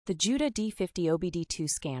The JUTA D50 OBD2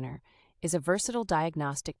 Scanner is a versatile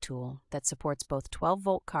diagnostic tool that supports both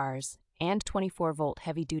 12-volt cars and 24-volt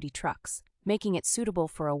heavy-duty trucks, making it suitable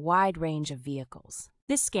for a wide range of vehicles.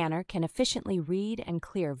 This scanner can efficiently read and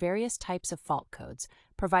clear various types of fault codes,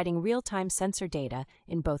 providing real-time sensor data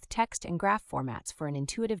in both text and graph formats for an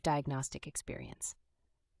intuitive diagnostic experience.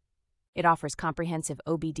 It offers comprehensive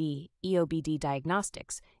OBD/EOBD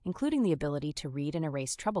diagnostics, including the ability to read and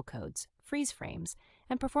erase trouble codes, freeze frames,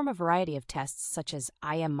 and perform a variety of tests such as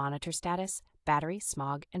IM monitor status, battery,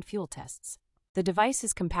 smog, and fuel tests. The device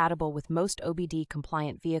is compatible with most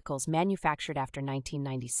OBD-compliant vehicles manufactured after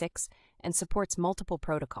 1996 and supports multiple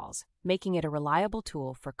protocols, making it a reliable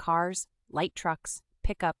tool for cars, light trucks,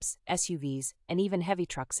 pickups, SUVs, and even heavy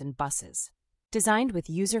trucks and buses. Designed with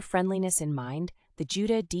user-friendliness in mind, the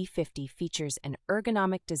JUTA D50 features an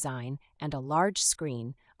ergonomic design and a large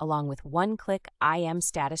screen, along with one-click IM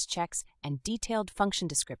status checks and detailed function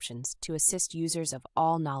descriptions to assist users of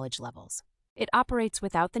all knowledge levels. It operates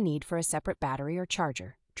without the need for a separate battery or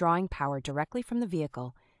charger, drawing power directly from the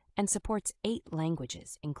vehicle, and supports 8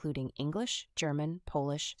 languages, including English, German,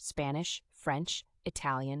 Polish, Spanish, French,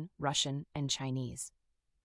 Italian, Russian, and Chinese.